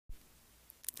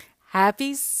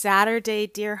Happy Saturday,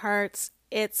 dear hearts.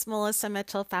 It's Melissa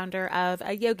Mitchell, founder of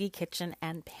A Yogi Kitchen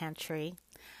and Pantry.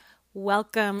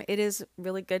 Welcome. It is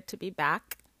really good to be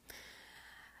back.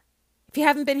 If you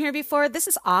haven't been here before, this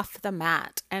is Off the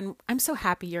Mat, and I'm so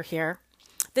happy you're here.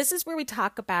 This is where we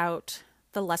talk about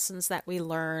the lessons that we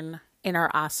learn in our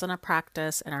asana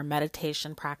practice, in our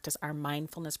meditation practice, our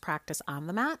mindfulness practice on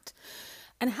the mat,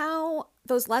 and how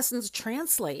those lessons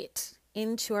translate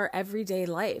into our everyday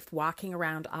life, walking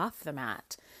around off the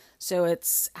mat. So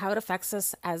it's how it affects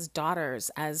us as daughters,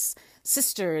 as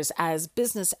sisters, as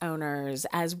business owners,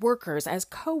 as workers, as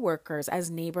co-workers,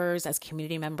 as neighbors, as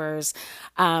community members.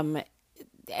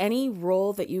 Any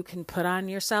role that you can put on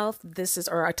yourself,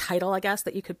 or a title, I guess,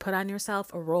 that you could put on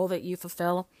yourself, a role that you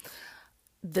fulfill.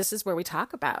 This is where we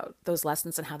talk about those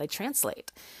lessons and how they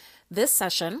translate. This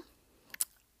session,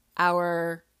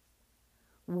 our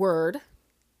word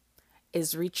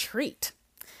is retreat.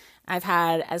 I've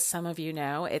had, as some of you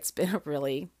know, it's been a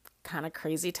really kind of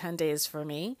crazy 10 days for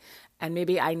me. And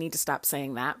maybe I need to stop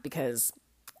saying that because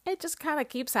it just kind of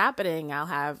keeps happening. I'll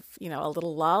have, a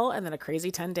little lull and then a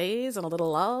crazy 10 days and a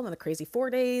little lull and then a crazy 4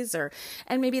 days,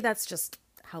 and maybe that's just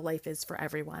how life is for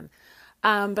everyone.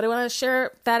 But I want to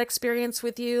share that experience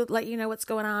with you, let you know what's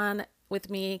going on with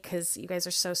me, because you guys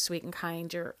are so sweet and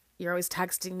kind. You're always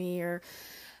texting me or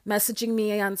messaging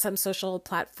me on some social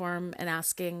platform and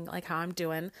asking how I'm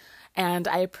doing. And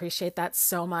I appreciate that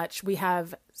so much. We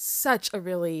have such a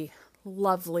really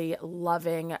lovely,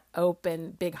 loving,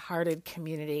 open, big-hearted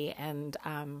community. And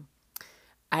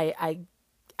I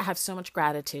have so much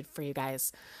gratitude for you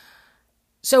guys.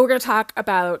 So we're going to talk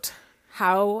about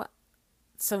how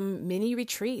some mini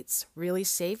retreats really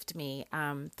saved me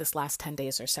this last 10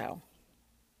 days or so.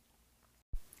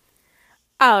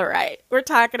 All right, we're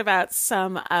talking about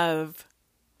some of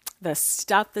the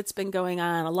stuff that's been going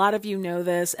on. A lot of you know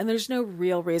this, and there's no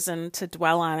real reason to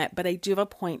dwell on it, but I do have a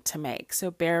point to make,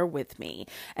 so bear with me.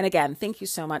 And again, thank you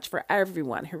so much for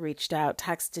everyone who reached out,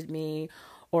 texted me,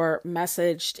 or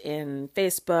messaged in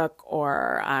Facebook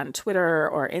or on Twitter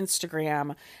or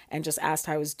Instagram and just asked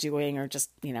how I was doing, or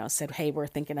just, said, hey, we're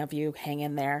thinking of you, hang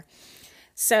in there.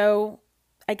 So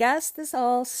I guess this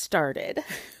all started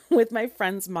with my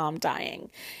friend's mom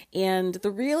dying. And the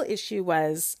real issue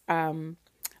was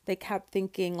they kept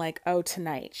thinking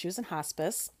tonight. She was in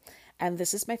hospice. And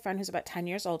this is my friend who's about 10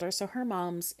 years older. So her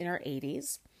mom's in her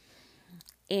 80s.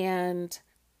 And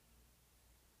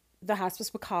the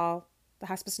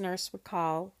hospice nurse would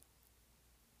call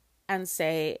and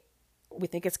say, we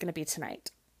think it's going to be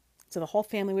tonight. So the whole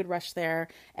family would rush there,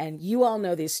 and you all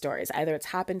know these stories. Either it's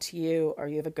happened to you or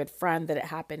you have a good friend that it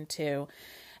happened to,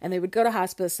 and they would go to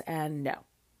hospice and no,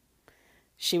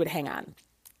 she would hang on.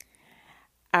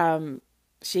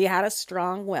 She had a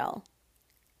strong will.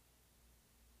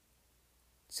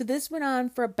 So this went on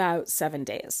for about 7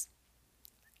 days.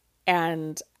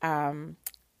 And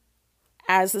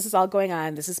as this is all going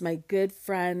on, this is my good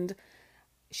friend.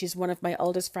 She's one of my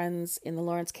oldest friends in the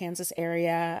Lawrence, Kansas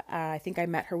area. I think I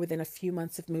met her within a few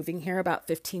months of moving here about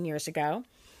 15 years ago.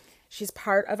 She's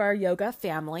part of our yoga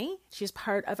family. She's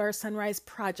part of our Sunrise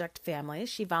Project family.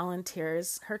 She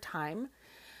volunteers her time.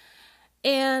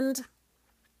 And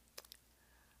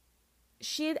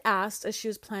she had asked, as she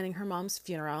was planning her mom's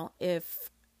funeral, if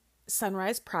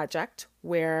Sunrise Project,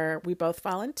 where we both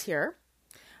volunteer,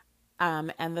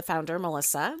 and the founder,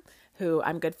 Melissa, who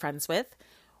I'm good friends with,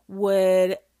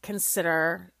 would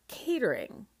consider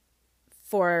catering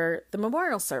for the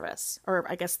memorial service, or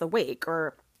I guess the wake,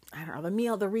 or I don't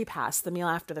know, the repast, the meal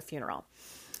after the funeral.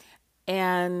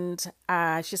 And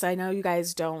she said, I know you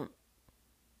guys don't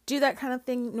do that kind of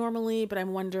thing normally, but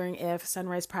I'm wondering if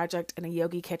Sunrise Project and a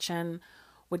Yogi Kitchen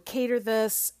would cater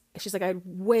this. She's like, I'd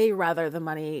way rather the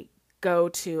money go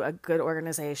to a good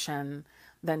organization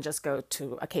than just go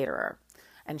to a caterer.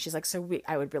 And she's like,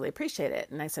 I would really appreciate it.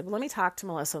 And I said, well, let me talk to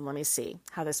Melissa and let me see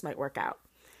how this might work out.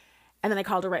 And then I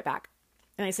called her right back.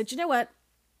 And I said, you know what?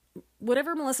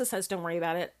 Whatever Melissa says, don't worry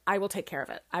about it. I will take care of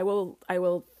it. I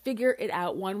will figure it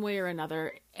out one way or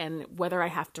another. And whether I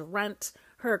have to rent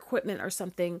her equipment or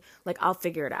something, I'll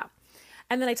figure it out.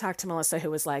 And then I talked to Melissa,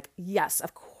 who was like, yes,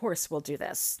 of course we'll do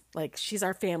this. She's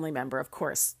our family member. Of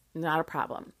course, not a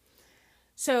problem.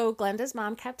 So Glenda's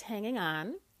mom kept hanging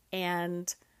on,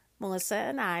 and Melissa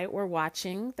and I were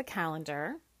watching the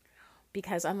calendar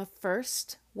because on the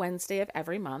first Wednesday of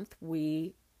every month,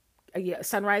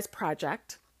 Sunrise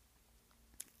Project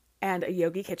and a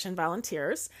Yogi Kitchen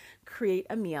volunteers create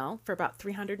a meal for about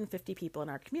 350 people in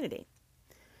our community.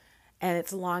 And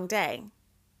it's a long day.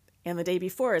 And the day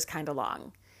before is kind of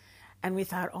long. And we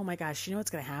thought, oh my gosh, you know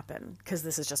what's going to happen? Because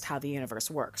this is just how the universe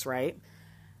works, right?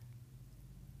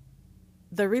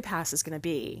 the repast is going to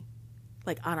be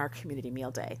like on our community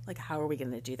meal day. Like, how are we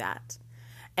going to do that?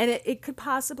 And it could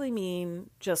possibly mean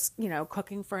just,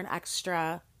 cooking for an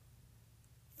extra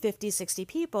 50, 60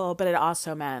 people, but it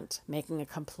also meant making a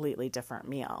completely different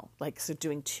meal. Like, so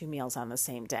doing 2 meals on the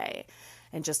same day,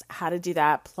 and just how to do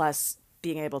that, plus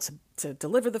being able to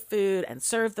deliver the food and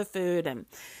serve the food. And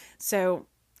so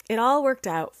it all worked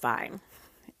out fine.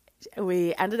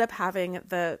 We ended up having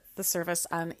the service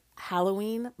on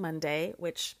Halloween Monday,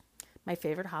 which my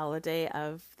favorite holiday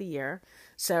of the year.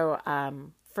 So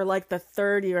for like the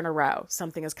 3rd year in a row,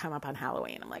 something has come up on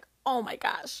Halloween. I'm like, oh my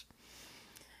gosh.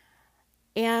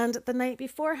 And the night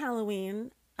before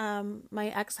Halloween, my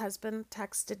ex-husband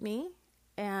texted me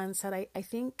and said, I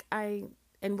think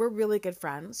and we're really good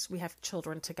friends. We have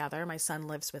children together. My son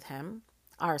lives with him.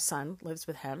 Our son lives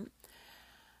with him.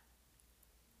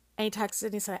 And he texted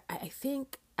and he said, I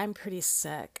think I'm pretty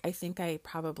sick. I think I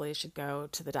probably should go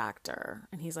to the doctor.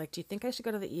 And he's like, do you think I should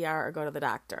go to the ER or go to the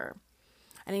doctor?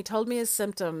 And he told me his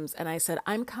symptoms. And I said,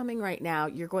 I'm coming right now.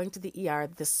 You're going to the ER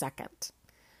this second.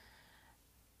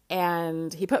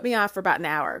 And he put me off for about an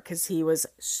hour because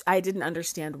I didn't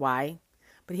understand why,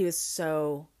 but he was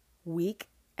so weak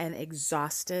and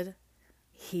exhausted.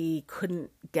 He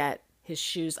couldn't get his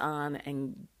shoes on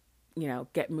and,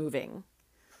 get moving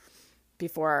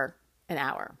before an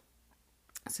hour.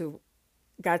 So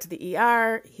got to the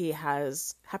ER. He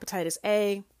has hepatitis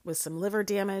A with some liver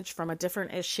damage from a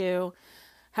different issue.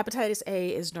 Hepatitis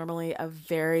A is normally a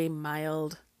very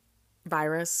mild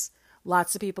virus.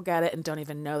 Lots of people get it and don't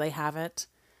even know they have it.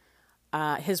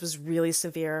 His was really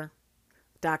severe.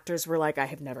 Doctors were like, I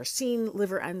have never seen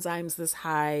liver enzymes this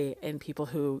high in people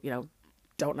who,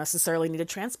 don't necessarily need a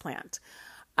transplant.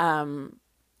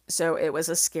 So it was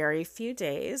a scary few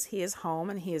days. He is home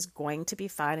and he is going to be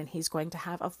fine and he's going to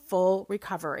have a full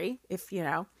recovery if,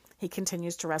 he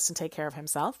continues to rest and take care of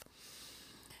himself.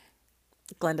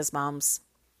 Glenda's mom's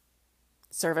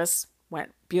service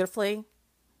went beautifully.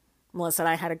 Melissa and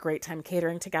I had a great time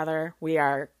catering together. We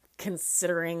are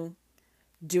considering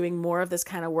doing more of this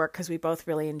kind of work because we both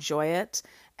really enjoy it.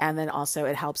 And then also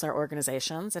it helps our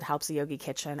organizations. It helps the Yogi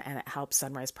Kitchen and it helps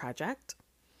Sunrise Project.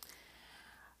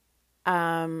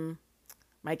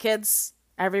 My kids,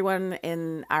 everyone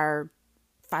in our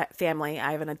family,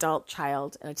 I have an adult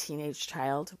child and a teenage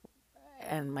child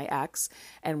and my ex,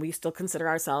 and we still consider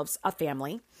ourselves a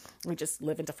family. We just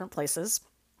live in different places,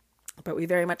 but we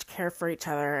very much care for each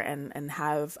other and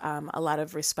have a lot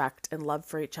of respect and love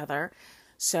for each other.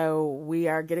 So we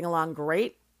are getting along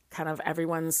great. Kind of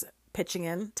everyone's pitching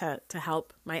in to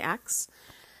help my ex.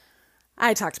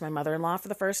 I talked to my mother-in-law for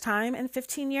the first time in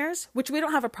 15 years, which we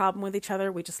don't have a problem with each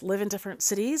other. We just live in different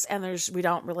cities and we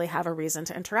don't really have a reason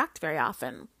to interact very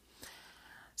often.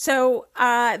 So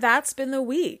that's been the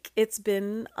week. It's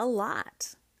been a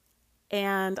lot.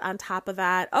 And on top of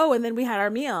that, and then we had our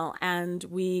meal and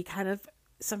we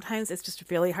sometimes it's just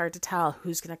really hard to tell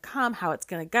who's going to come, how it's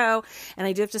going to go. And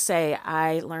I do have to say,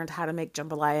 I learned how to make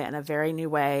jambalaya in a very new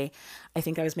way. I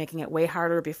think I was making it way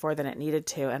harder before than it needed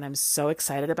to. And I'm so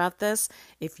excited about this.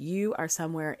 If you are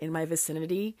somewhere in my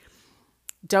vicinity,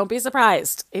 don't be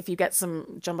surprised if you get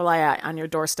some jambalaya on your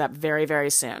doorstep very, very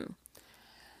soon.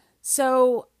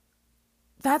 So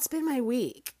that's been my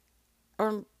week,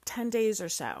 or 10 days or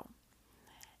so.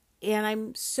 And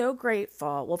I'm so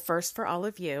grateful. Well, first for all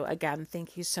of you. Again,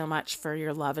 thank you so much for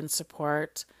your love and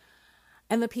support.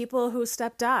 And the people who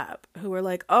stepped up, who were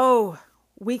like,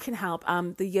 we can help.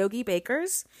 The Yogi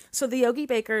Bakers. So the Yogi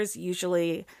Bakers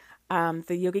usually,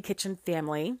 the Yogi Kitchen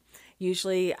family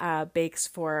usually bakes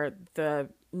for the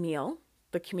meal,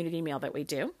 the community meal that we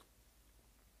do.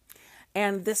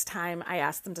 And this time I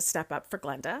asked them to step up for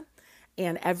Glenda.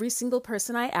 And every single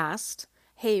person I asked,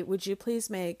 hey, would you please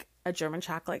make a German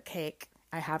chocolate cake?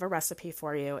 I have a recipe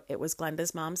for you. It was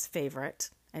Glenda's mom's favorite,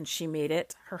 and she made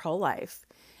it her whole life.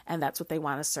 And that's what they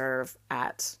want to serve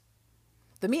at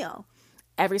the meal.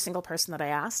 Every single person that I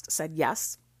asked said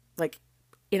yes. Like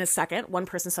in a second, one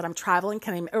person said, I'm traveling.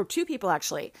 Or 2 people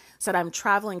actually said, I'm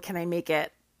traveling. Can I make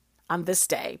it on this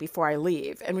day before I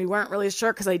leave? And we weren't really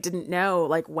sure because I didn't know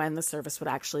when the service would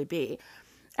actually be.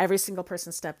 Every single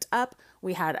person stepped up.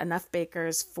 We had enough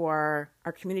bakers for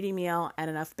our community meal and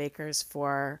enough bakers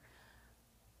for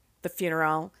the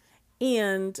funeral.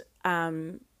 And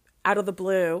out of the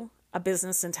blue, a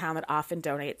business in town that often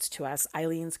donates to us,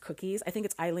 Eileen's Cookies, I think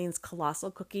it's Eileen's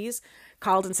Colossal Cookies,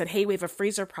 called and said, hey, we have a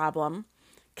freezer problem.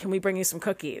 Can we bring you some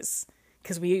cookies?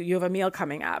 Because you have a meal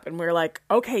coming up. And we're like,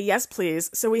 okay, yes, please.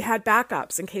 So we had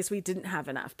backups in case we didn't have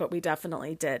enough, but we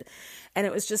definitely did. And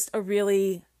it was just a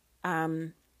really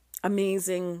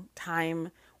amazing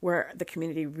time where the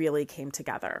community really came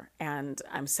together. And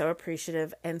I'm so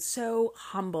appreciative and so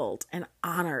humbled and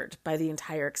honored by the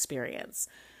entire experience.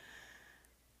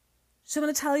 So I'm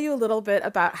going to tell you a little bit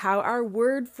about how our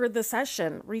word for the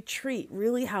session, retreat,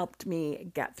 really helped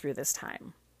me get through this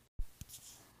time.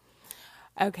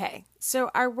 Okay,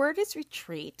 so our word is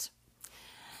retreat.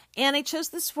 And I chose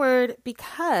this word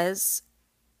because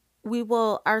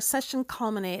our session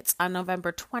culminates on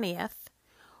November 20th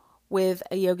with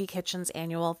a Yogi Kitchen's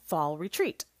annual fall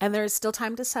retreat. And there's still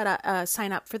time to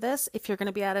sign up for this. If you're going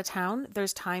to be out of town,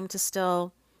 there's time to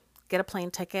still get a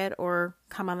plane ticket or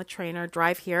come on the train or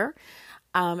drive here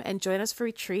and join us for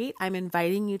retreat. I'm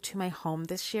inviting you to my home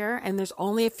this year, and there's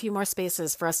only a few more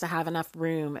spaces for us to have enough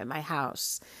room at my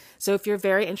house. So if you're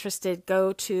very interested,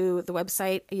 go to the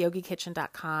website,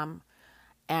 yogikitchen.com,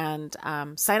 and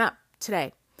sign up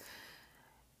today.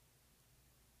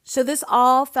 So this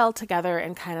all fell together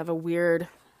in kind of a weird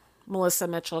Melissa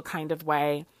Mitchell kind of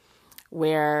way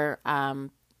where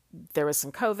there was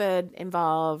some COVID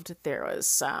involved. There was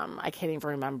some, I can't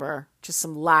even remember, just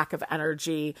some lack of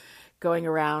energy going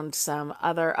around.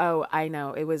 I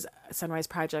know, it was Sunrise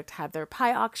Project had their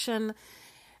pie auction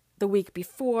the week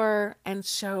before. And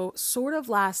so sort of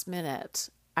last minute,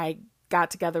 I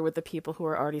got together with the people who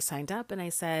were already signed up and I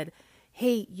said,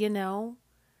 hey,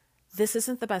 this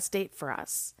isn't the best date for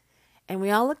us. And we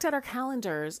all looked at our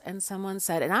calendars and someone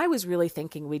said, and I was really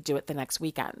thinking we'd do it the next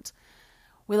weekend.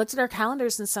 We looked at our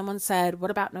calendars and someone said,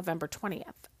 what about November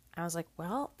 20th? I was like,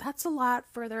 well, that's a lot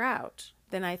further out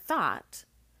than I thought.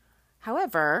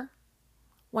 However,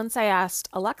 once I asked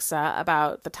Alexa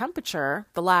about the temperature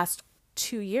the last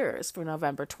 2 years for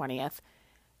November 20th,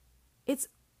 it's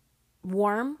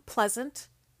warm, pleasant.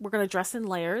 We're going to dress in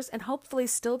layers and hopefully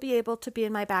still be able to be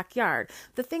in my backyard.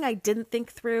 The thing I didn't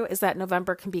think through is that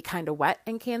November can be kind of wet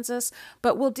in Kansas,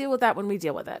 but we'll deal with that when we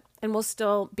deal with it. And we'll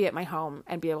still be at my home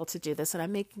and be able to do this. And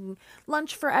I'm making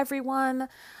lunch for everyone.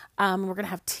 We're going to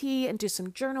have tea and do some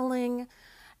journaling.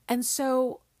 And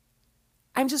so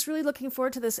I'm just really looking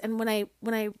forward to this. And when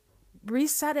I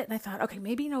reset it and I thought, okay,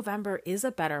 maybe November is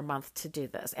a better month to do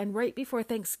this. And right before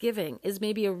Thanksgiving is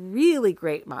maybe a really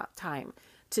great time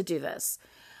to do this.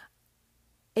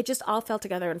 It just all fell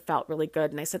together and felt really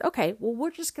good. And I said, okay, well,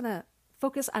 we're just going to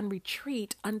focus on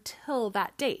retreat until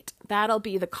that date. That'll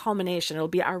be the culmination. It'll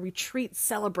be our retreat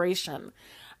celebration.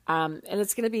 And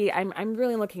it's going to be, I'm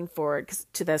really looking forward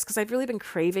to this because I've really been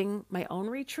craving my own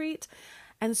retreat.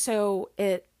 And so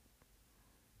it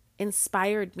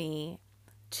inspired me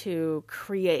to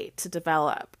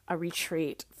develop a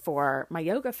retreat for my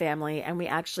yoga family. And we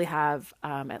actually have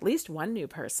at least one new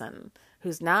person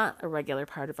who's not a regular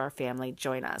part of our family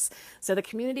join us. So the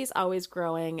community is always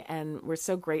growing and we're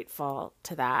so grateful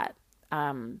to that.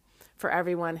 For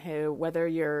everyone who, whether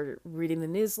you're reading the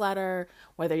newsletter,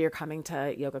 whether you're coming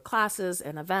to yoga classes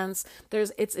and events,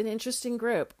 it's an interesting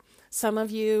group. Some of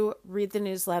you read the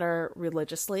newsletter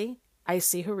religiously. I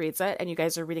see who reads it and you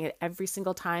guys are reading it every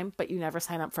single time, but you never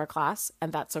sign up for a class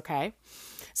and that's okay.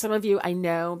 Some of you I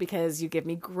know because you give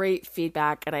me great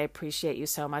feedback and I appreciate you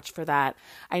so much for that.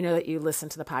 I know that you listen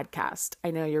to the podcast.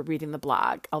 I know you're reading the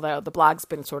blog, although the blog's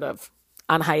been sort of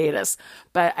on hiatus,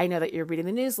 but I know that you're reading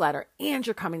the newsletter and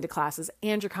you're coming to classes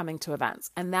and you're coming to events.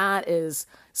 And that is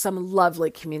some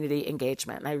lovely community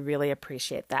engagement. And I really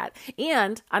appreciate that.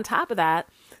 And on top of that,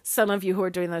 some of you who are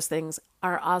doing those things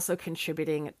are also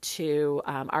contributing to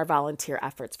our volunteer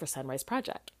efforts for Sunrise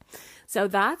Project. So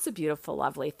that's a beautiful,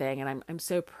 lovely thing. And I'm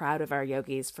so proud of our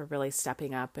yogis for really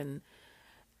stepping up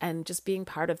and just being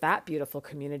part of that beautiful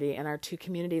community. And our two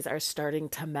communities are starting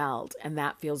to meld, and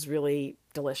that feels really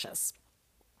delicious.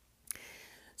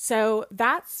 So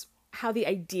that's how the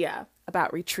idea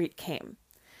about retreat came.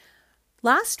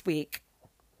 Last week,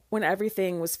 when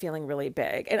everything was feeling really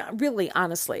big, and really,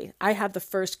 honestly, I had the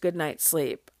first good night's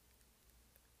sleep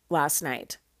last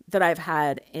night that I've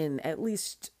had in at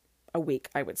least a week,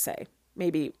 I would say.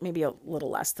 Maybe a little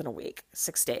less than a week,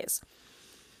 6 days.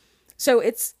 So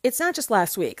it's not just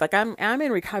last week. Like I'm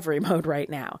in recovery mode right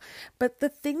now. But the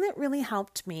thing that really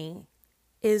helped me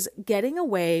is getting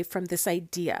away from this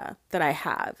idea that I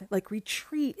have. Like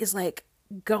retreat is like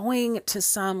going to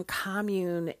some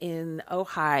commune in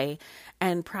Ojai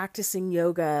and practicing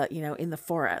yoga, in the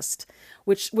forest,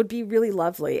 which would be really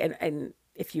lovely. And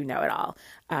if you know it all,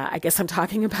 I guess I'm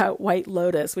talking about White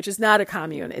Lotus, which is not a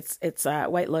commune. It's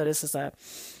White Lotus is a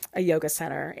yoga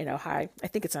center in Ojai. I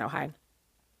think it's in Ojai,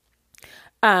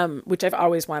 which I've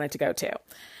always wanted to go to.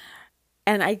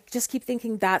 And I just keep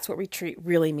thinking that's what retreat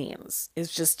really means,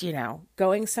 is just,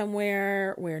 going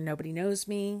somewhere where nobody knows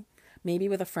me, maybe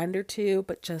with a friend or two,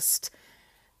 but just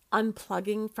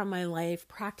unplugging from my life,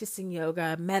 practicing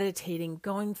yoga, meditating,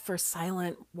 going for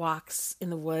silent walks in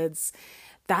the woods.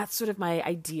 That's sort of my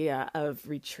idea of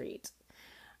retreat.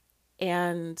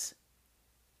 And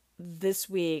this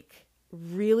week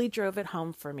really drove it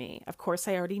home for me. Of course,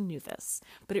 I already knew this,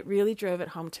 but it really drove it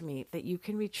home to me that you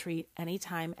can retreat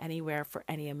anytime, anywhere, for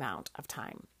any amount of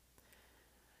time.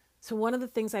 So one of the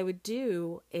things I would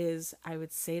do is I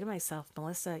would say to myself,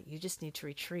 Melissa, you just need to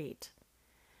retreat.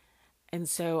 And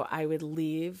so I would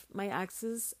leave my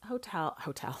ex's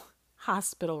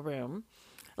hospital room.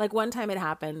 Like one time it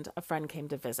happened, a friend came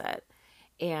to visit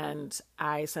and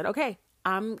I said, okay,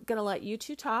 I'm going to let you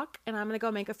two talk and I'm going to go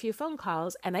make a few phone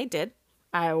calls. And I did.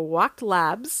 I walked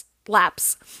laps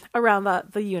around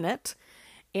the unit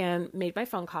and made my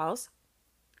phone calls,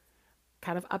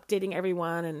 kind of updating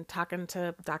everyone and talking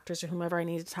to doctors or whomever I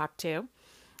needed to talk to.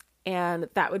 And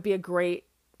that would be a great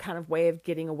kind of way of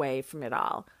getting away from it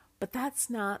all. But that's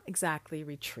not exactly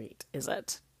retreat, is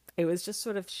it? It was just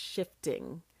sort of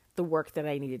shifting the work that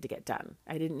I needed to get done.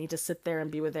 I didn't need to sit there and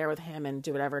be there with him and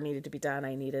do whatever needed to be done.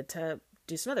 I needed to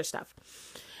do some other stuff.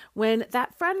 When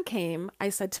that friend came, I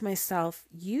said to myself,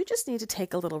 you just need to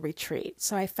take a little retreat.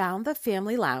 So I found the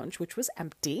family lounge, which was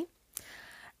empty,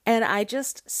 and I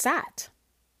just sat.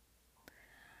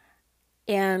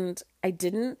 And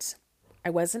I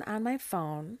wasn't on my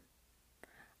phone.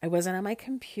 I wasn't on my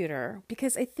computer,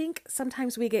 because I think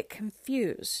sometimes we get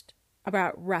confused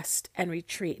about rest and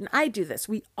retreat. And I do this.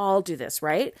 We all do this,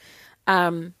 right?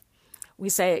 We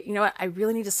say, you know what? I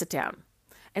really need to sit down.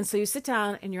 And so you sit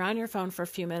down and you're on your phone for a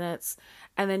few minutes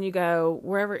and then you go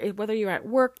wherever, whether you're at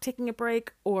work, taking a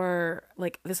break, or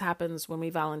like this happens when we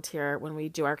volunteer, when we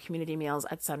do our community meals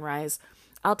at Sunrise.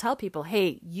 I'll tell people,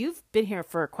 hey, you've been here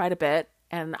for quite a bit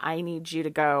and I need you to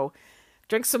go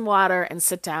drink some water and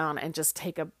sit down and just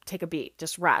take a beat,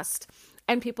 just rest.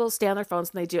 And people stay on their phones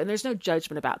and they do, and there's no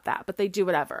judgment about that, but they do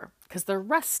whatever because they're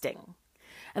resting.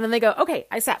 And then they go, okay,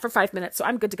 I sat for 5 minutes, so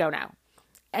I'm good to go now.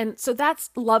 And so that's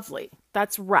lovely.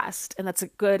 That's rest. And that's a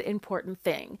good, important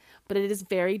thing. But it is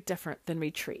very different than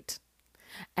retreat.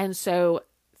 And so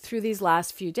through these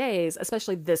last few days,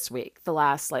 especially this week, the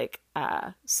last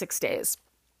 6 days,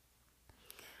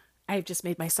 I've just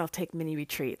made myself take mini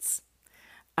retreats.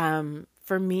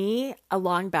 For me, a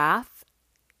long bath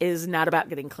is not about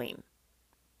getting clean.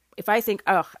 If I think,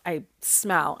 oh, I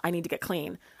smell, I need to get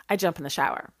clean, I jump in the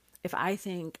shower. If I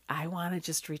think I want to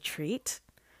just retreat,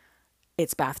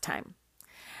 it's bath time.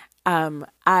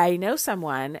 I know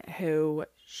someone who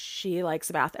she likes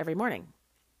a bath every morning.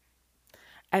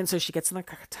 And so she gets in the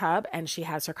tub and she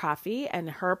has her coffee, and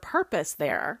her purpose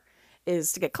there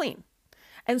is to get clean.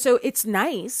 And so it's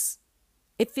nice.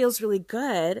 It feels really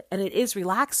good and it is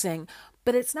relaxing,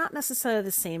 but it's not necessarily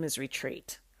the same as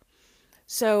retreat.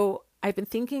 So I've been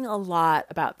thinking a lot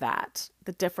about that,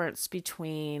 the difference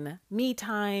between me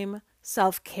time,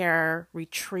 self-care,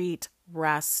 retreat,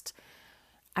 rest.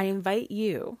 I invite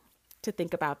you to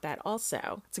think about that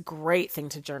also. It's a great thing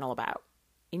to journal about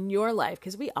in your life,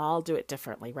 because we all do it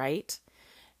differently, right?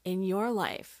 In your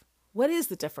life, what is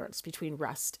the difference between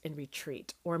rest and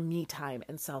retreat, or me time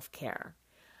and self-care?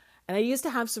 And I used to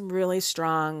have some really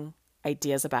strong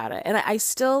ideas about it. And I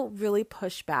still really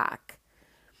push back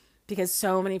because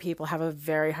so many people have a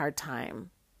very hard time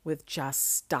with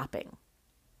just stopping,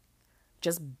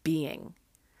 just being,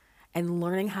 and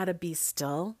learning how to be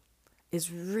still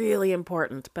is really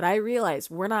important. But I realize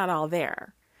we're not all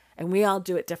there and we all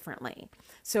do it differently.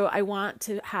 So I want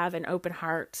to have an open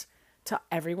heart to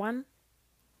everyone,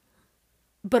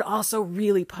 but also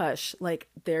really push, like,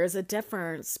 there's a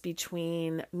difference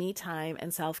between me time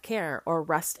and self-care, or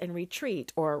rest and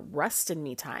retreat, or rest and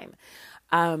me time.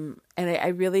 And I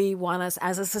really want us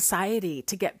as a society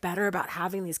to get better about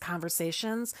having these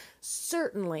conversations.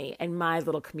 Certainly in my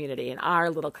little community, in our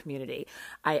little community,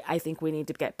 I think we need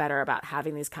to get better about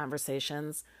having these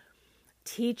conversations,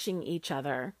 teaching each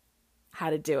other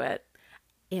how to do it,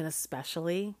 and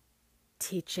especially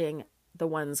teaching the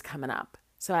ones coming up.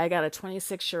 So I got a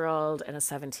 26-year-old and a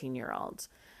 17-year-old.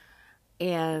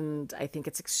 And I think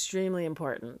it's extremely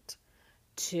important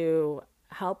to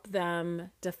help them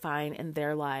define in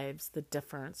their lives the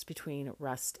difference between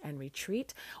rest and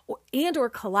retreat, or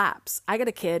collapse. I got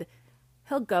a kid,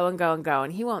 he'll go and go and go,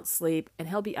 and he won't sleep, and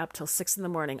he'll be up till 6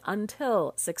 a.m,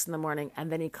 until 6 a.m,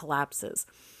 and then he collapses.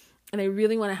 And I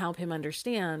really want to help him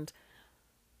understand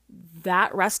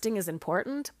that resting is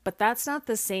important, but that's not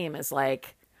the same as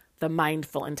like the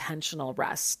mindful, intentional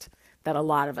rest that a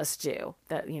lot of us do,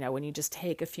 that, when you just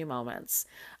take a few moments.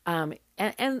 And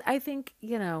I think,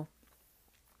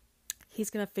 he's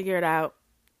going to figure it out.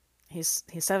 He's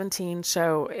 17.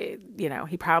 So,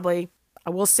 he probably,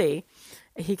 We'll see.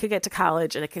 He could get to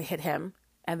college and it could hit him,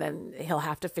 and then he'll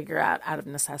have to figure out of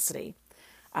necessity,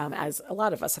 as a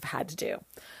lot of us have had to do.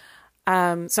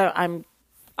 So I'm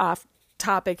off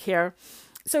topic here.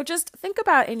 So just think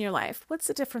about in your life, what's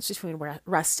the difference between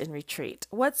rest and retreat?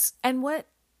 What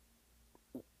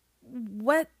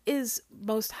is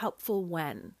most helpful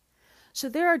when? So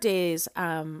there are days,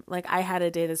 like I had a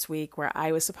day this week where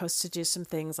I was supposed to do some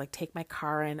things like take my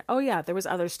car in. Oh yeah, there was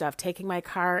other stuff, taking my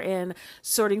car in,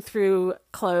 sorting through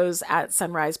clothes at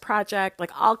Sunrise Project,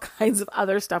 like all kinds of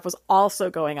other stuff was also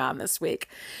going on this week.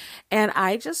 And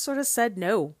I just sort of said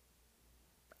no.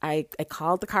 I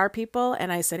called the car people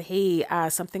and I said, hey,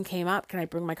 something came up. Can I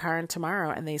bring my car in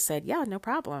tomorrow? And they said, yeah, no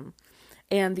problem.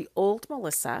 And the old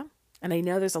Melissa, and I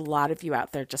know there's a lot of you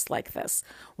out there just like this,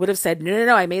 would have said,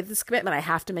 no, I made this commitment. I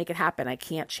have to make it happen. I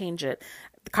can't change it.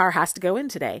 The car has to go in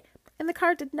today. And the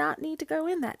car did not need to go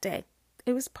in that day.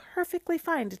 It was perfectly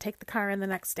fine to take the car in the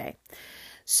next day.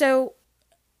 So,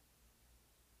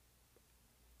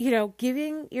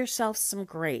 giving yourself some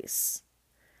grace,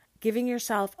 giving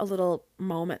yourself a little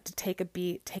moment to take a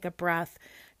beat, take a breath,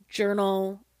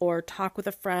 journal or talk with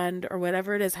a friend or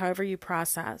whatever it is, however you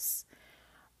process.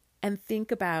 And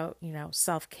think about,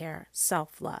 self-care,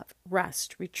 self-love,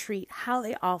 rest, retreat, how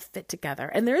they all fit together.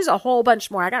 And there's a whole bunch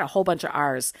more. I got a whole bunch of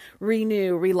R's.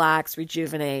 Renew, relax,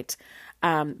 rejuvenate,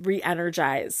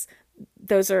 re-energize.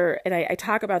 Those are, and I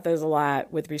talk about those a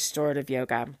lot with restorative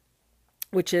yoga,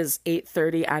 which is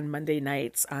 8:30 on Monday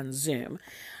nights on Zoom.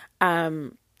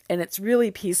 And it's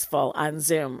really peaceful on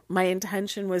Zoom. My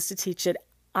intention was to teach it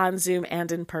on Zoom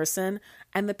and in person.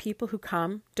 And the people who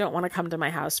come don't want to come to my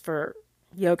house for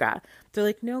yoga. They're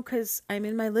like, no, because I'm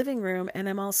in my living room and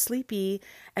I'm all sleepy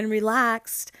and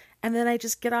relaxed. And then I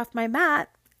just get off my mat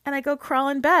and I go crawl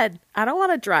in bed. I don't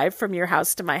want to drive from your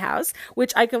house to my house,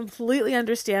 which I completely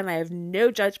understand. I have no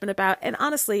judgment about. And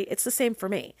honestly, it's the same for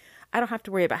me. I don't have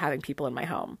to worry about having people in my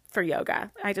home for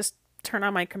yoga. I just turn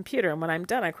on my computer and when I'm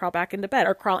done, I crawl back into bed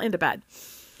or crawl into bed.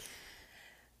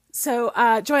 So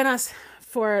join us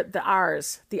for the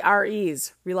R's, the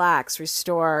REs: relax,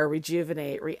 restore,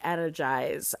 rejuvenate,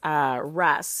 re-energize,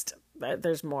 rest.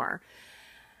 There's more.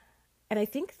 And I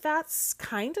think that's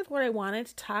kind of what I wanted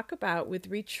to talk about with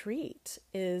retreat,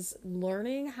 is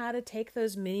learning how to take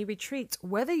those mini retreats,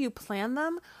 whether you plan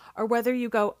them or whether you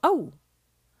go, oh,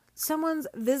 someone's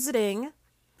visiting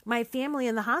my family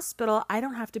in the hospital. I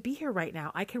don't have to be here right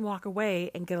now. I can walk away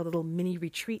and get a little mini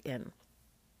retreat in.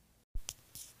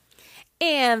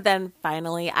 And then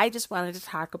finally, I just wanted to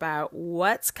talk about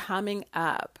what's coming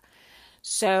up.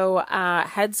 So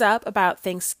heads up about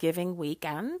Thanksgiving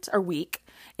weekend or week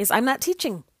is I'm not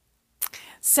teaching.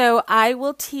 So I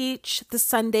will teach the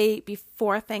Sunday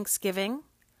before Thanksgiving.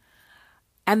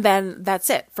 And then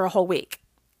that's it for a whole week.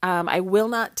 I will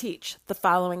not teach the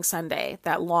following Sunday,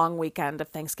 that long weekend of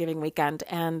Thanksgiving weekend.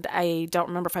 And I don't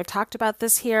remember if I've talked about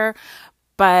this here,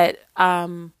 but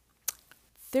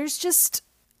there's just...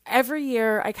 every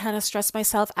year I kind of stress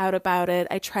myself out about it.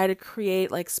 I try to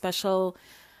create like special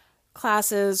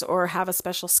classes or have a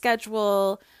special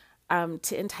schedule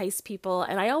to entice people.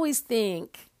 And I always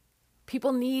think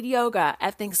people need yoga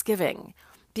at Thanksgiving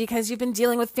because you've been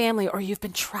dealing with family or you've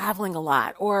been traveling a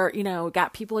lot or,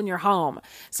 got people in your home.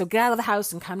 So get out of the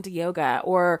house and come to yoga,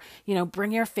 or,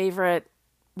 bring your favorite,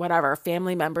 whatever,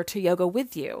 family member to yoga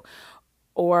with you,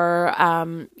 or,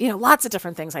 lots of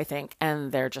different things I think,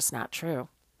 and they're just not true.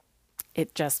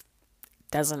 It just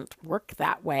doesn't work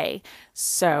that way.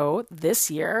 So this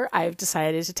year I've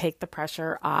decided to take the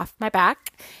pressure off my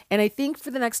back. And I think for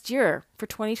the next year, for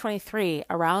 2023,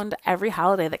 around every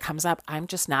holiday that comes up, I'm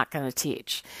just not going to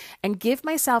teach and give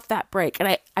myself that break.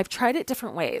 And I've tried it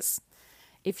different ways.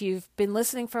 If you've been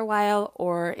listening for a while,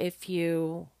 or if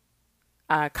you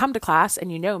come to class and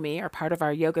you know me or part of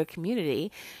our yoga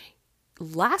community,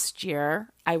 last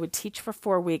year I would teach for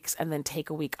 4 weeks and then take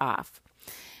a week off.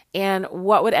 And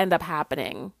what would end up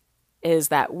happening is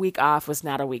that week off was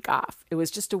not a week off. It was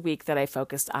just a week that I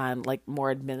focused on like more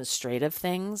administrative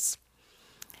things.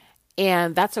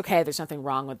 And that's okay. There's nothing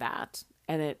wrong with that.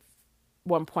 And at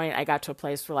one point I got to a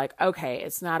place where like, okay,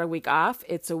 it's not a week off.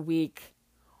 It's a week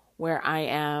where I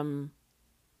am,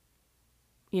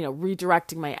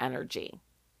 redirecting my energy.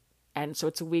 And so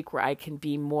it's a week where I can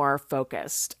be more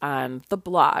focused on the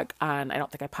blog, I don't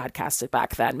think I podcasted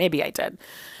back then. Maybe I did.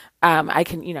 I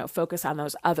can, focus on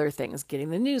those other things, getting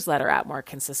the newsletter out more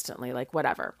consistently, like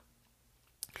whatever.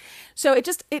 So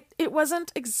it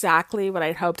wasn't exactly what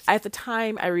I'd hoped. At the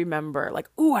time, I remember like,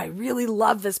 ooh, I really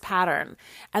love this pattern.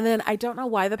 And then I don't know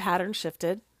why the pattern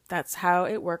shifted. That's how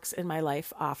it works in my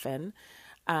life often.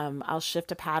 I'll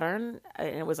shift a pattern,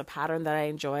 and it was a pattern that I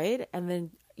enjoyed. And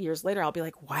then years later, I'll be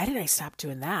like, why did I stop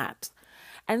doing that?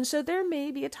 And so there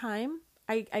may be a time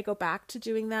I go back to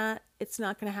doing that. It's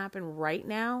not going to happen right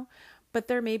now, but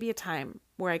there may be a time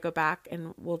where I go back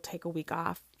and we'll take a week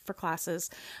off for classes.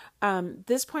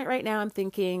 This point right now, I'm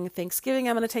thinking Thanksgiving,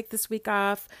 I'm going to take this week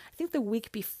off. I think the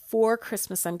week before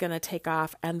Christmas, I'm going to take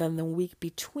off. And then the week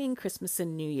between Christmas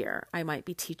and New Year, I might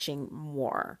be teaching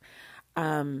more.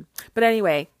 But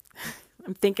anyway,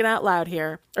 I'm thinking out loud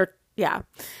here,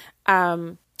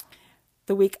 the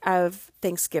week of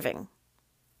Thanksgiving,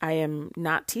 I am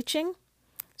not teaching.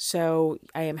 So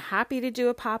I am happy to do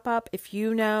a pop-up. If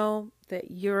you know that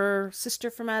your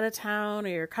sister from out of town or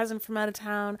your cousin from out of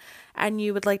town and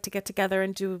you would like to get together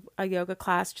and do a yoga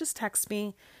class, just text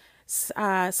me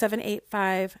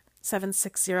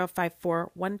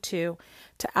 785-760-5412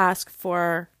 to ask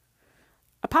for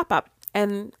a pop-up.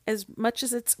 And as much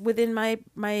as it's within my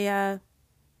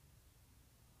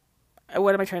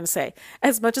what am I trying to say?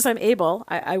 As much as I'm able,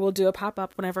 I will do a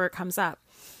pop-up whenever it comes up.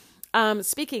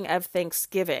 Speaking of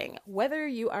Thanksgiving, whether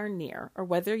you are near or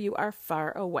whether you are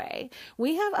far away,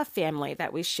 we have a family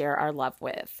that we share our love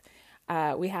with.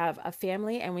 We have a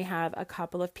family and we have a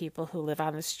couple of people who live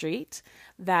on the street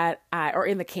that, or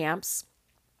in the camps.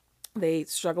 They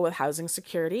struggle with housing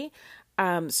security.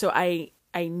 So I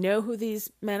know who these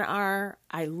men are.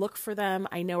 I look for them.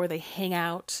 I know where they hang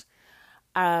out.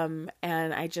 And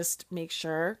I just make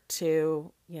sure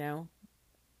to,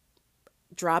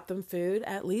 drop them food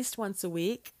at least once a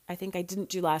week. I think I didn't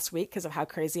do last week because of how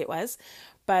crazy it was.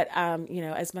 But,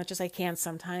 as much as I can,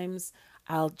 sometimes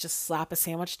I'll just slap a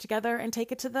sandwich together and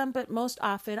take it to them. But most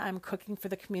often I'm cooking for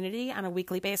the community on a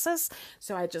weekly basis.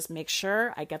 So I just make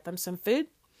sure I get them some food.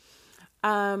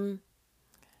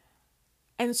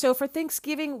 And so for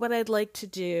Thanksgiving, what I'd like to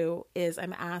do is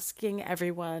I'm asking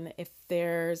everyone if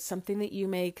there's something that you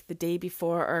make the day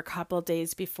before or a couple of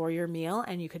days before your meal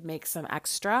and you could make some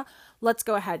extra. Let's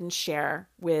go ahead and share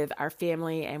with our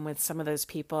family and with some of those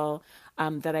people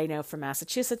that I know from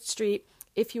Massachusetts Street.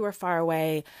 If you are far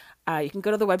away, you can go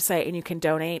to the website and you can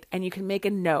donate and you can make a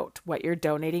note what you're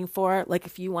donating for. Like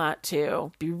if you want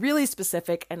to be really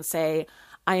specific and say,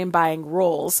 I am buying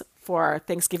rolls for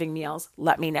Thanksgiving meals,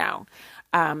 let me know.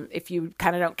 If you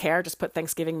kind of don't care, just put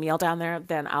Thanksgiving meal down there,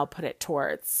 then I'll put it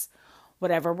towards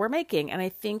whatever we're making. And I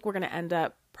think we're going to end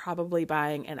up probably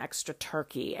buying an extra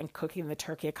turkey and cooking the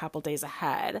turkey a couple days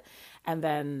ahead. And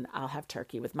then I'll have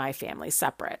turkey with my family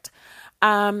separate.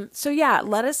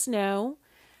 Let us know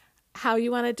how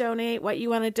you want to donate, what you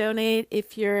want to donate.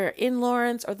 If you're in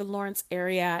Lawrence or the Lawrence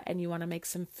area and you want to make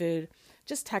some food,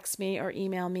 just text me or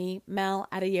email me,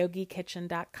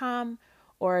 mel@ayogikitchen.com.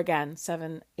 Or again,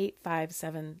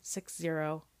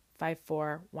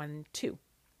 785-760-5412.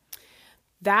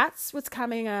 That's what's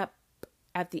coming up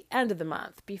at the end of the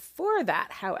month. Before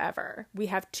that, however, we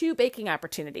have 2 baking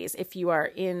opportunities if you are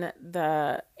in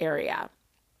the area.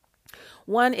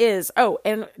 One is,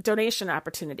 and donation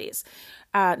opportunities.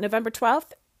 November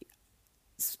 12th,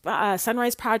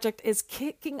 Sunrise Project is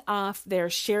kicking off their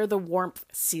Share the Warmth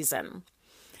season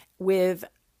with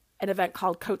an event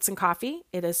called Coats and Coffee.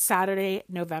 It is Saturday,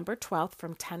 November 12th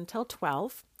from 10 till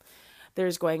 12.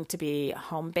 There's going to be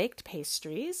home-baked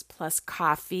pastries, plus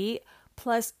coffee,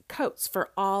 plus coats for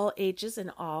all ages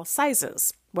and all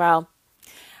sizes. Well,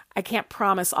 I can't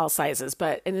promise all sizes,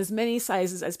 but in as many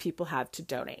sizes as people have to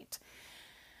donate.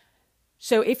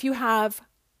 So if you have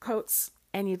coats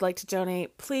and you'd like to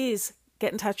donate, please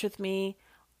get in touch with me.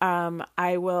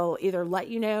 I will either let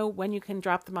you know when you can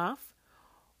drop them off,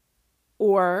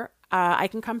 or I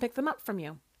can come pick them up from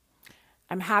you.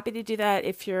 I'm happy to do that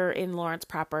if you're in Lawrence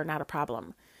proper, not a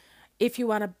problem. If you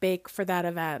want to bake for that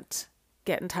event,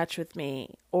 get in touch with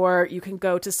me. Or you can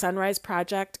go to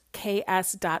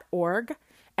sunriseprojectks.org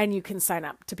and you can sign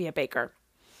up to be a baker.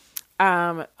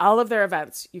 All of their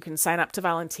events, you can sign up to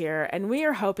volunteer. And we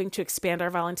are hoping to expand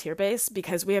our volunteer base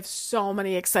because we have so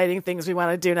many exciting things we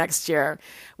want to do next year.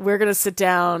 We're going to sit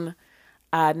down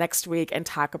next week and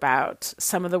talk about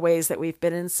some of the ways that we've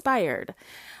been inspired.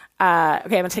 Okay, I'm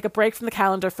going to take a break from the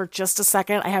calendar for just a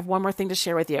second. I have one more thing to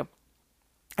share with you.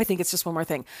 I think it's just one more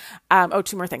thing.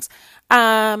 2 more things.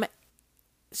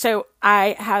 So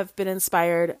I have been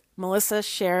inspired. Melissa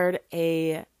shared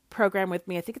a program with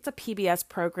me. I think it's a PBS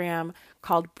program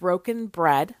called Broken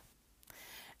Bread.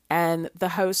 And the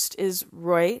host is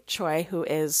Roy Choi, who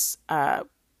is a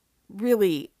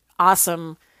really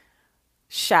awesome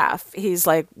chef. He's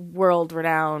like world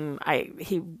renowned.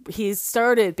 He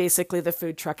started basically the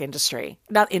food truck industry,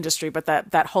 not industry, but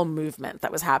that whole movement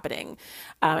that was happening,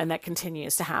 and that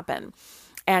continues to happen.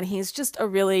 And he's just a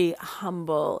really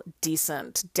humble,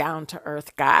 decent, down to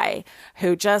earth guy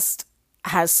who just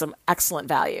has some excellent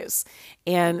values.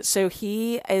 And so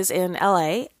he is in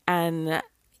LA, and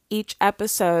each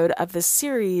episode of this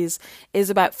series is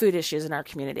about food issues in our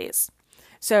communities.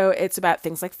 So it's about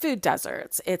things like food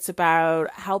deserts. It's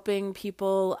about helping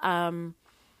people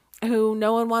who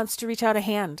no one wants to reach out a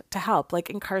hand to help, like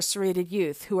incarcerated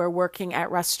youth who are working at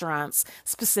restaurants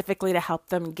specifically to help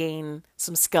them gain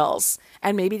some skills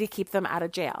and maybe to keep them out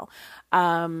of jail.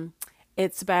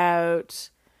 It's about,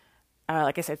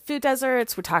 like I said, food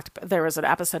deserts. There was an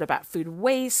episode about food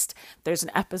waste. There's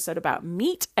an episode about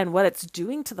meat and what it's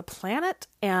doing to the planet.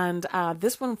 And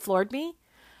this one floored me,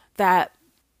 that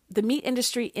the meat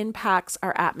industry impacts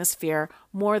our atmosphere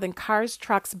more than cars,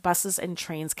 trucks, buses, and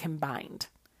trains combined.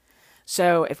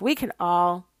 So if we can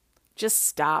all just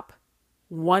stop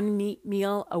one meat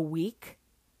meal a week,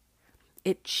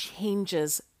 it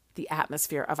changes the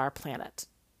atmosphere of our planet.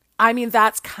 I mean,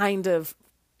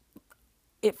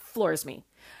 it floors me.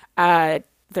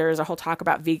 There's a whole talk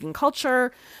about vegan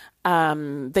culture.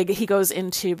 He goes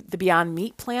into the Beyond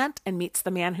Meat plant and meets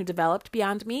the man who developed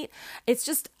Beyond Meat. It's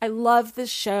just, I love this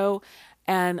show.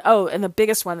 And the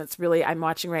biggest one that's really I'm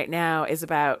watching right now is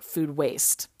about food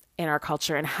waste in our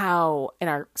culture and how in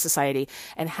our society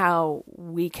and how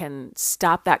we can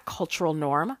stop that cultural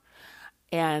norm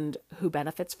and who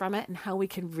benefits from it and how we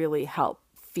can really help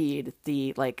feed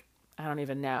the, I don't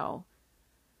even know,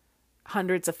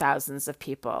 hundreds of thousands of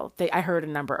people. I heard a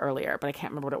number earlier, but I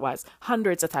can't remember what it was.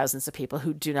 Hundreds of thousands of people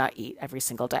who do not eat every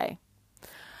single day.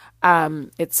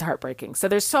 It's heartbreaking. So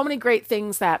there's so many great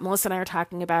things that Melissa and I are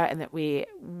talking about and that we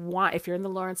want. If you're in the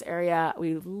Lawrence area,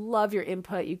 we love your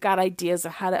input. You've got ideas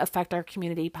of how to affect our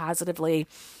community positively.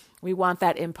 We want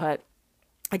that input.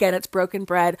 Again, it's Broken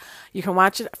Bread. You can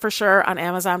watch it for sure on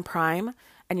Amazon Prime,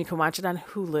 and you can watch it on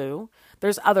Hulu.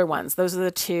 There's other ones. Those are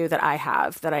the two that I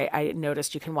have that I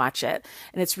noticed you can watch it.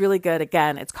 And it's really good.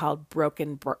 Again, it's called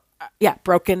Broken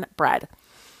Bread.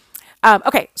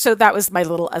 Okay, so that was my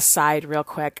little aside real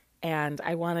quick. And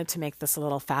I wanted to make this a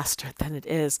little faster than it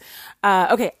is.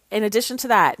 Okay, in addition to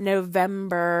that,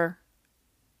 November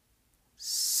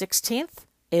 16th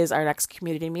is our next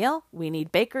community meal. We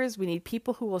need bakers. We need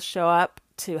people who will show up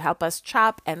to help us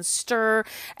chop and stir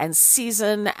and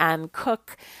season and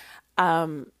cook.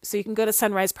 So you can go to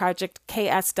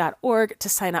sunriseprojectks.org to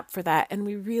sign up for that. And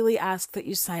we really ask that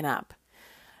you sign up.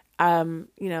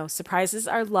 Surprises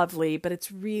are lovely, but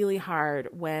it's really hard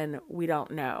when we don't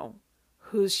know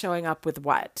who's showing up with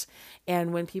what.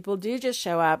 And when people do just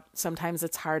show up, sometimes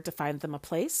it's hard to find them a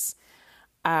place.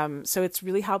 So it's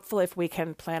really helpful if we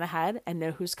can plan ahead and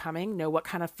know who's coming, know what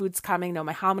kind of food's coming, know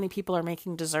how many people are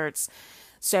making desserts.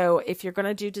 So if you're going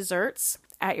to do desserts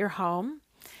at your home,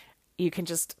 you can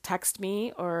just text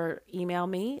me or email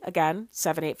me, again,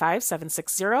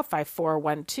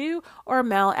 785-760-5412, or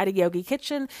Mel at A Yogi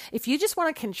Kitchen. If you just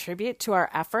want to contribute to our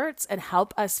efforts and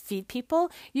help us feed people,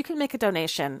 you can make a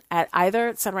donation at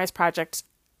either Sunrise Project's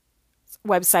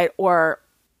website or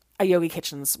A Yogi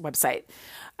Kitchen's website.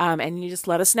 And you just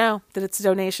let us know that it's a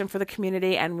donation for the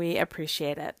community, and we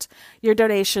appreciate it. Your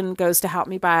donation goes to help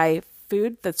me buy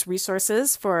food that's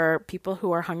resources for people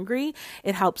who are hungry.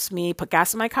 It helps me put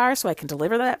gas in my car so I can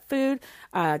deliver that food,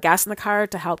 gas in the car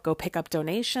to help go pick up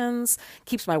donations,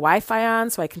 keeps my Wi-Fi on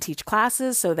so I can teach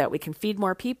classes so that we can feed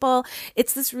more people.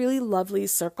 It's this really lovely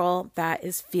circle that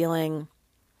is feeling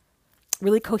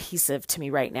really cohesive to me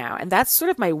right now. And that's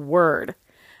sort of my word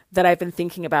that I've been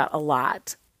thinking about a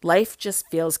lot. Life just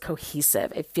feels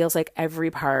cohesive. It feels like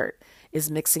every part is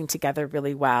mixing together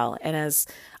really well. And as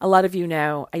a lot of you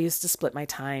know, I used to split my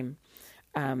time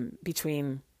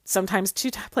between sometimes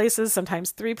two places,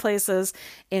 sometimes three places.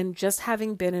 And just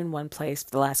having been in one place for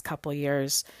the last couple of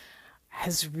years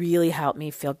has really helped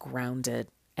me feel grounded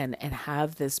and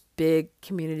have this big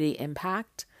community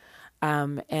impact,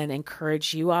 and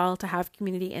encourage you all to have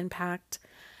community impact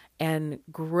and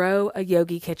grow a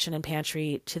Yogi Kitchen and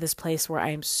Pantry to this place where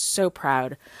I am so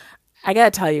proud. I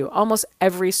got to tell you, almost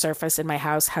every surface in my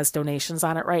house has donations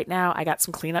on it right now. I got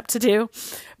some cleanup to do,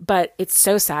 but it's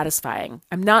so satisfying.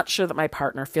 I'm not sure that my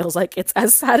partner feels like it's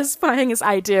as satisfying as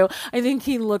I do. I think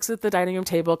he looks at the dining room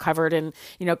table covered in,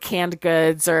 canned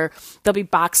goods, or there'll be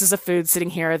boxes of food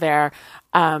sitting here or there,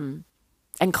 and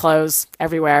clothes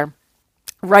everywhere.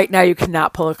 Right now, you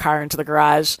cannot pull a car into the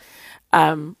garage.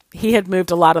 He had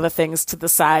moved a lot of the things to the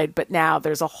side, but now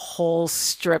there's a whole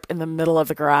strip in the middle of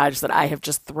the garage that I have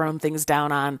just thrown things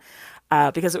down on,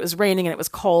 because it was raining and it was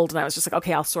cold, and I was just like,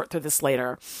 okay, I'll sort through this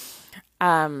later.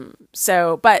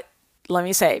 But let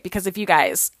me say, because of you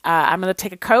guys, I'm going to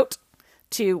take a coat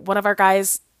to one of our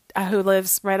guys who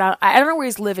lives right out. I don't know where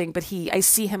he's living, but I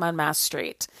see him on Mass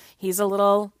Street. He's a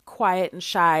little quiet and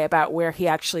shy about where he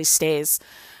actually stays.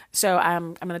 So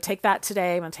I'm going to take that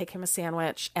today. I'm going to take him a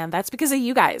sandwich. And that's because of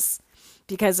you guys,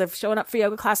 because of showing up for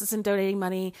yoga classes and donating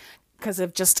money, because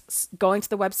of just going to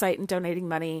the website and donating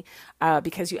money,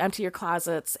 because you empty your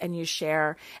closets and you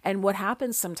share. And what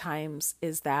happens sometimes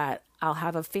is that I'll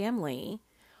have a family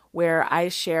where I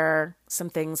share some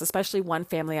things, especially one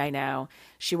family I know.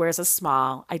 She wears a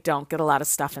small. I don't get a lot of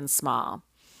stuff in small.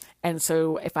 And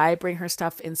so if I bring her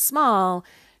stuff in small,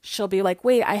 she'll be like,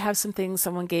 wait, I have some things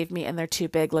someone gave me and they're too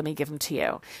big. Let me give them to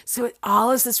you. So it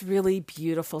all is this really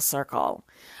beautiful circle.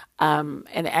 And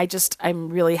I'm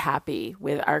really happy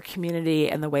with our community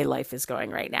and the way life is going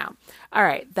right now. All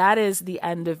right. That is the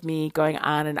end of me going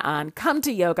on and on. Come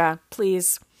to yoga,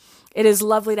 please. It is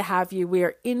lovely to have you. We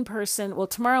are in person. Well,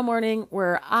 tomorrow morning,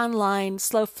 we're online,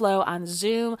 Slow Flow on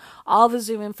Zoom. All the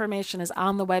Zoom information is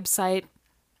on the website.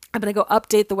 I'm going to go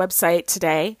update the website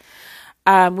today.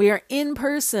 We are in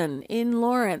person in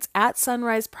Lawrence at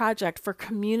Sunrise Project for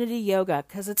community yoga,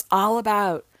 because it's all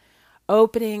about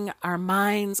opening our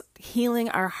minds, healing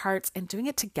our hearts, and doing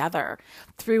it together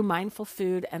through mindful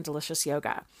food and delicious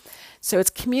yoga. So it's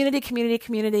community, community,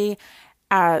 community.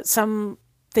 Something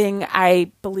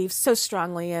I believe so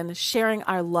strongly in, sharing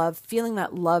our love, feeling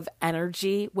that love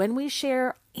energy when we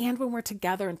share and when we're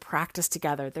together and practice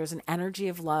together. There's an energy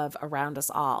of love around us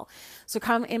all. So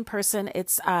come in person.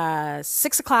 It's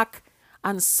 6:00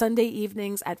 on Sunday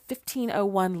evenings at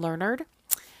 1501 Leonard.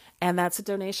 And that's a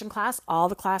donation class. All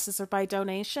the classes are by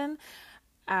donation.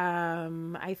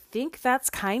 I think that's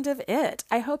kind of it.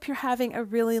 I hope you're having a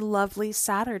really lovely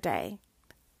Saturday.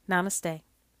 Namaste.